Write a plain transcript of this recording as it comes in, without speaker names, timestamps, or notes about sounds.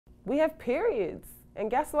We have periods.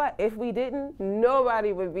 And guess what? If we didn't,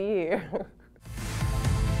 nobody would be here.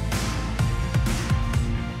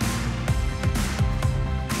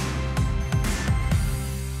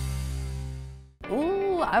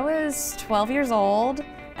 Ooh, I was 12 years old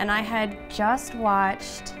and I had just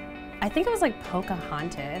watched, I think it was like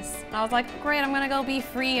Pocahontas. And I was like, great, I'm gonna go be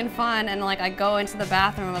free and fun. And like I go into the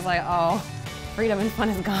bathroom and I was like, oh, freedom and fun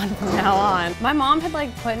is gone from now on. My mom had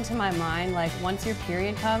like put into my mind, like once your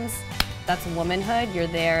period comes, that's womanhood, you're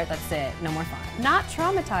there, that's it, no more fun. Not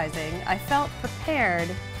traumatizing, I felt prepared,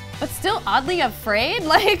 but still oddly afraid,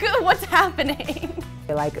 like what's happening?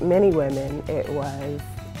 Like many women, it was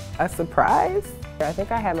a surprise. I think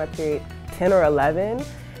I had my period 10 or 11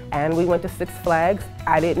 and we went to Six Flags.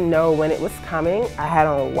 I didn't know when it was coming. I had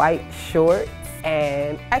on white shorts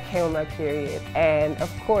and I came on my period and of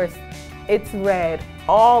course it's red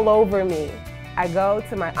all over me. I go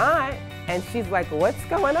to my aunt and she's like, what's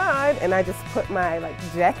going on? And I just put my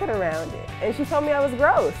jacket around it and she told me I was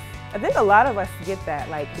gross. I think a lot of us get that,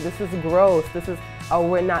 like, this is gross, this is, oh,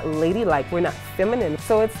 we're not ladylike, we're not feminine.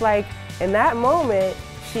 So it's like, in that moment,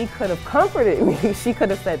 she could have comforted me. She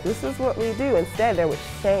could have said, this is what we do. Instead, there was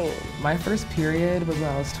shame. My first period was when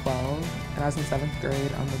I was 12, and I was in 7th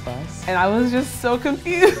grade on the bus. And I was just so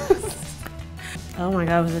confused. Oh my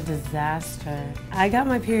God, it was a disaster. I got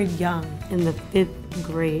my period young, in the 5th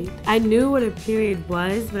grade. I knew what a period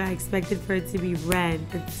was, but I expected for it to be red.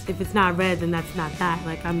 If it's not red, then that's not that.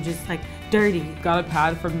 Like, I'm just like dirty. Got a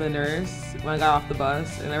pad from the nurse when I got off the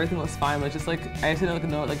bus, and everything was fine, but just like, I just didn't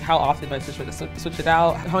know how often do I switch it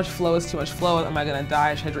out? How much flow is too much flow? Am I gonna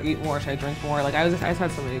die? Should I eat more? Should I drink more? Like, I just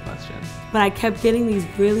had so many questions. But I kept getting these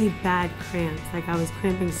really bad cramps. Like, I was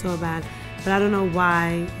cramping so bad. But I don't know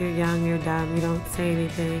why. You're young, you're dumb, you don't say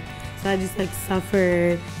anything. So I just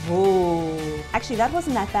suffered. Whoa. Actually, that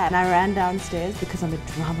wasn't that bad. And I ran downstairs because I'm a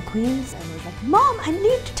drama queen and was like, Mom, I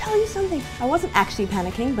need to tell you something. I wasn't actually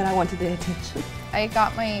panicking, but I wanted the attention. I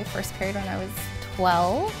got my first period when I was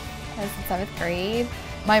 12. I was in 7th grade.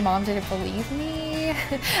 My mom didn't believe me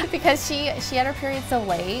because she had her period so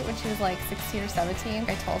late when she was like 16 or 17.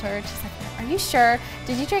 I told her, and she's like, are you sure?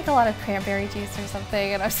 Did you drink a lot of cranberry juice or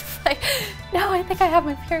something? And I was just like, no, I think I have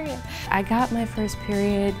my period. I got my first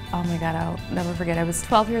period, oh my God, I'll never forget. I was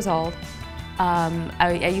 12 years old.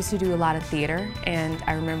 I used to do a lot of theater, and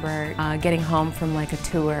I remember getting home from like a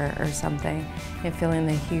tour or something and feeling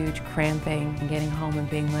the huge cramping and getting home and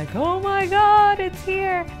being like, oh my God, it's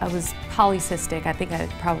here. I was polycystic, I think I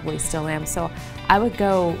probably still am, so I would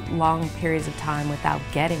go long periods of time without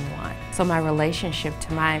getting one. So my relationship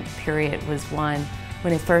to my period was one,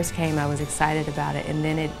 when it first came, I was excited about it, and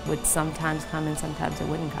then it would sometimes come and sometimes it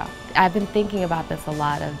wouldn't come. I've been thinking about this a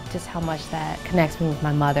lot, of just how much that connects me with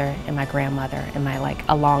my mother and my grandmother and my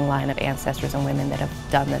a long line of ancestors and women that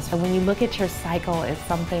have done this. And when you look at your cycle as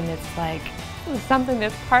something that's something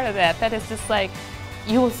that's part of that is just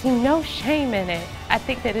you will see no shame in it. I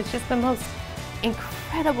think that it's just the most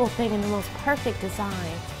incredible thing and the most perfect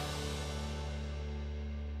design.